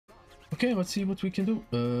Okay, let's see what we can do.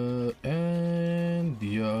 And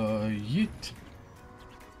yeah, yeet.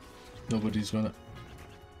 Nobody's gonna.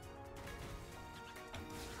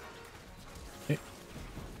 Okay.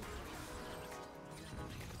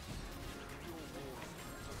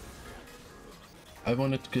 I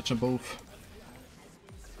wanted to catch them both.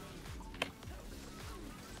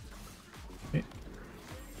 Okay.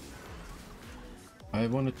 I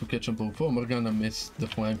wanted to catch them both. Oh, Morgana missed the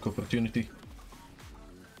flank opportunity.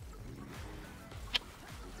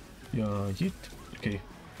 Yeah, yeet. Okay,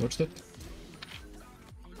 watch that.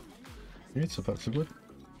 Okay, so far so good.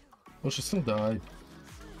 Oh, she still died.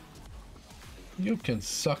 You can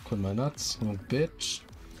suck on my nuts, you bitch.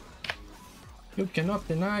 You cannot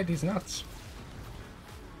deny these nuts.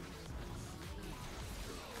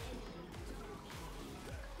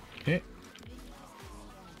 Okay.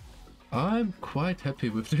 I'm quite happy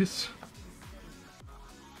with this.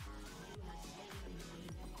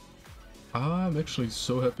 I'm actually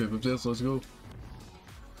so happy with this. Let's go.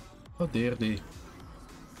 How dare they?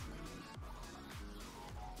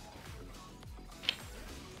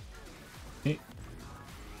 Okay.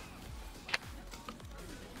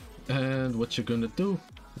 And what you gonna do?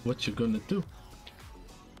 What you gonna do?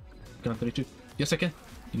 Can't reach you. Yes, I can.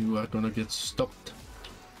 You are gonna get stopped.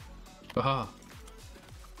 Aha.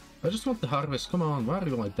 I just want the harvest. Come on, why are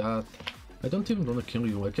you like that? I don't even wanna kill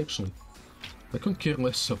you, like, actually. I couldn't care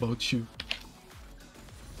less about you.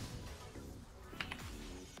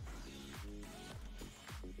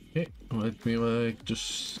 Okay, let me like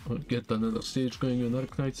just get another stage going in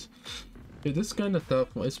Arc Knights. Okay, this is kinda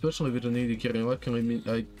tough, especially with an AD carry. Luckily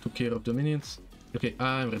I took care of the minions. Okay,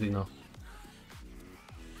 I'm ready now.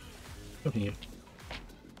 Come here.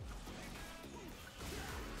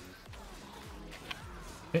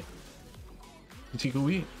 Okay. Is he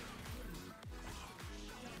going?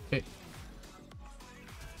 Okay.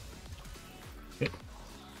 Okay.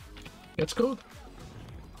 Let's go.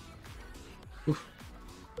 Oof.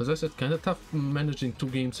 As I said, kinda tough managing 2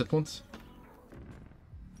 games at once.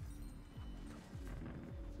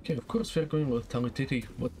 Okay, of course we're going with Lethality.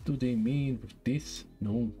 What do they mean with this?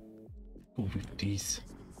 No. Go with this.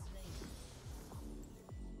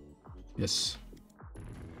 Yes.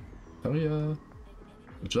 Hurry up.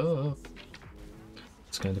 Good job.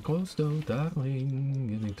 It's kinda close though, darling.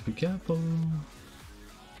 You need to be careful.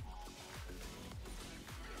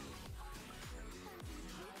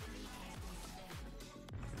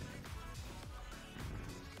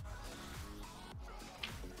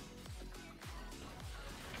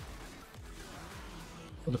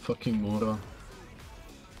 What a fucking moron.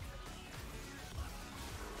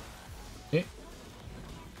 Hey.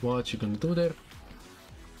 What you gonna do there?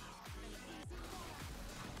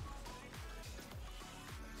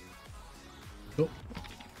 Go.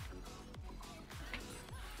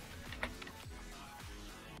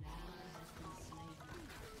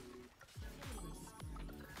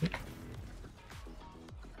 Okay.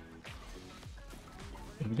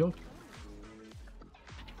 There we go.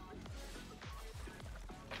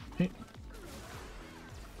 Okay.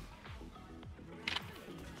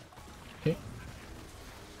 Okay.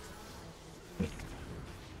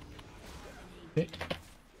 Okay.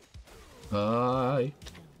 Bye.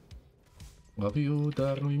 Love you,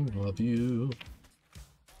 darling. Love you.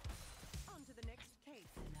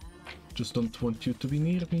 Just don't want you to be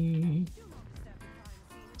near me.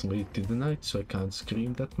 It's late in the night, so I can't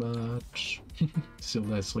scream that much. Still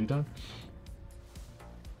nicely done.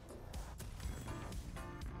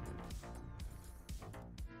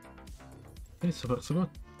 Hey, so far so good.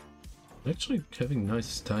 Actually having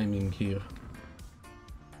nice timing here.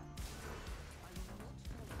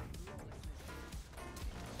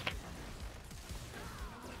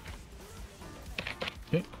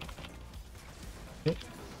 Okay. Okay.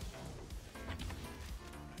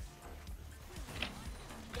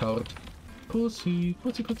 Coward. Pussy,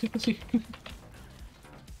 pussy, pussy, pussy.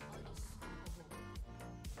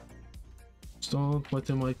 Just don't let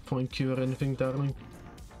them like point you or anything, darling.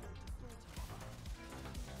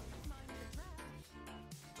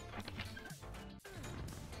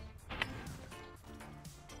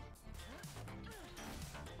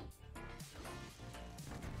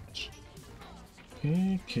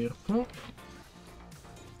 Okay, careful.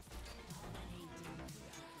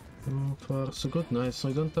 So far so good,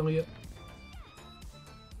 nicely done, Talia.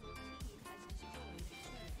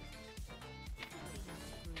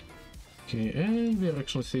 Okay, and we're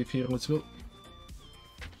actually safe here, let's go.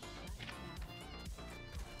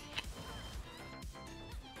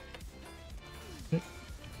 Okay.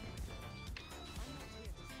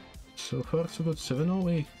 So far so good,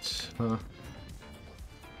 708.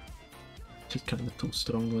 Just kind of too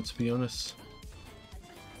strong, let's be honest.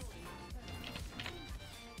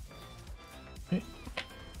 Okay.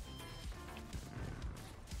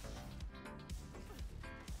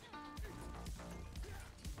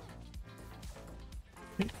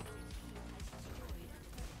 Okay.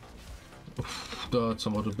 Oof, that's a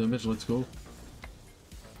lot of damage, let's go.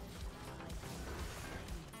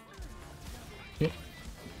 Okay.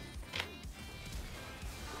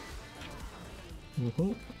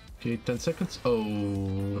 Okay, 10 seconds. Oh,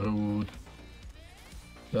 rude.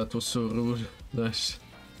 That was so rude. Nice.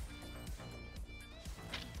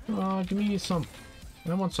 Ah, give me some.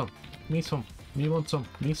 I want some. Me some. Me want some.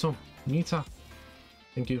 Me some. Me some.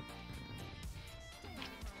 Thank you.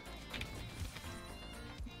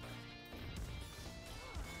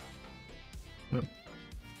 Yep.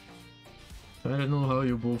 I don't know how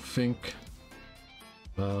you both think.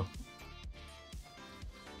 Wow.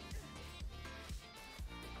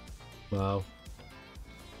 Wow.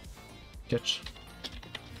 Catch.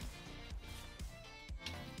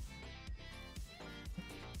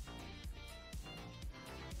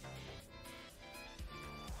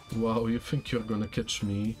 Wow, you think you're gonna catch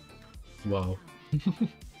me? Wow.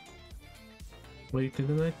 Late in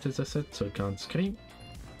the night, as I said, so I can't scream.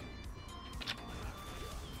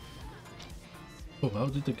 Oh, how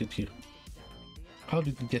did I get here? How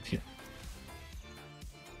did I get here?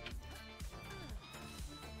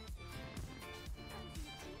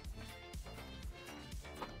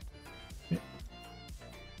 Yeah.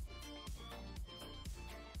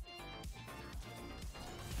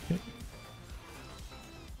 Yeah.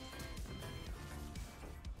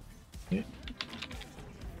 Yeah.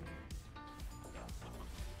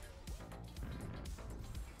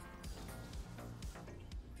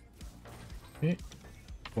 Yeah.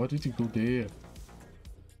 Why did you go there?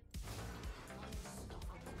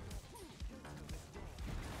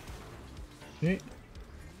 Yeah.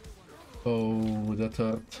 Oh, that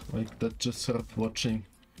hurt. Like, that just hurt watching.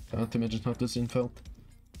 Can't imagine how this felt.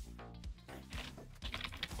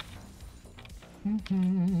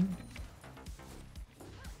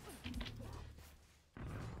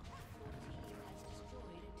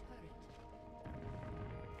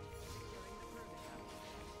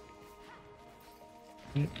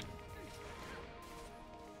 Yeah.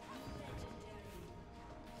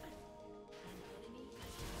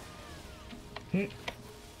 Yeah.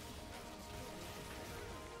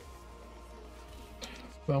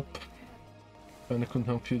 Well, kinda couldn't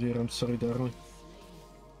help you there, I'm sorry, darling.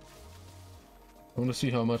 I wanna see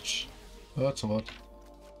how much. Oh, that's a lot.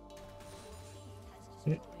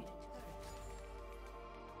 Yeah.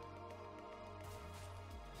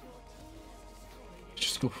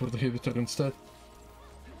 Just go for the hitter instead.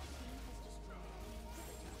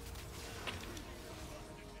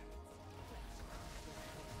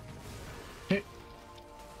 Okay.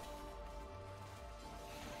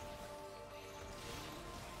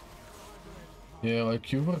 Yeah,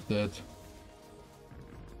 like you were dead.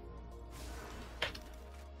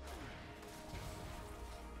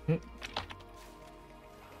 Yeah.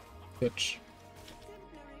 Catch.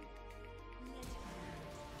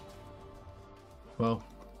 Wow.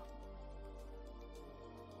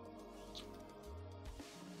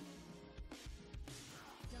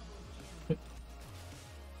 Yeah.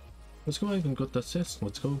 Let's go, I even got the assist,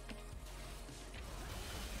 let's go.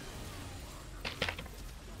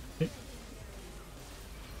 Yeah.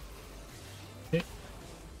 Yeah.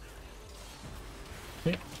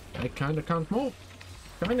 Yeah. I kinda can't move.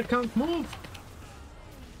 Kinda can't move.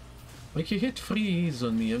 Like, he hit 3s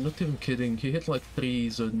on me, I'm not even kidding. He hit like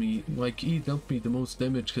 3s on me. Like, he dealt me the most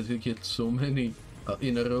damage because he hit so many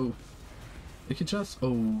in a row. Like, he just...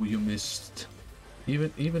 Oh, you missed.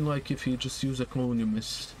 Even like if you just use a clone, you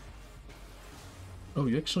missed. Oh,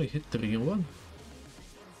 you actually hit the real one?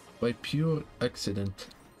 By pure accident.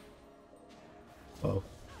 Wow.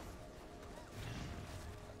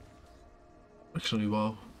 Actually,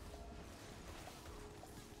 wow.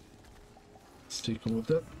 Let's take all of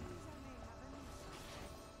that.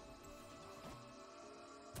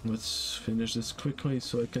 Let's finish this quickly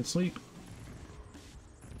so I can sleep.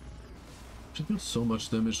 She deals so much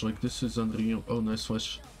damage, like this is unreal. Oh, nice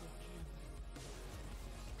flash.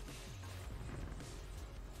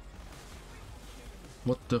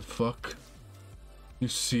 What the fuck? You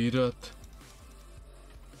see that?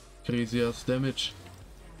 Crazy ass damage.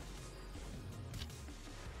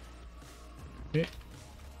 Okay.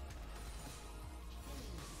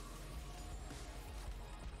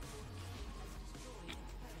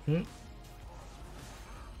 Yeah.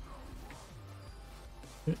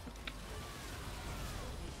 Yeah.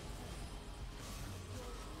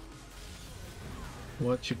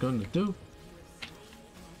 What you gonna do?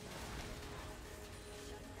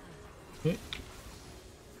 Okay.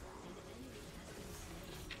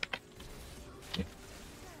 Okay.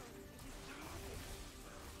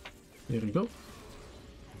 There we go.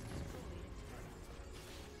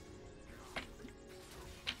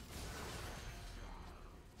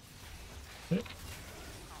 Okay.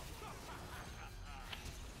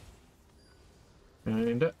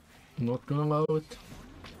 And not gonna allow it.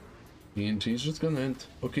 And she's just gonna end.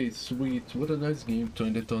 Okay, sweet. What a nice game.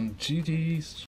 Turned it on GG's.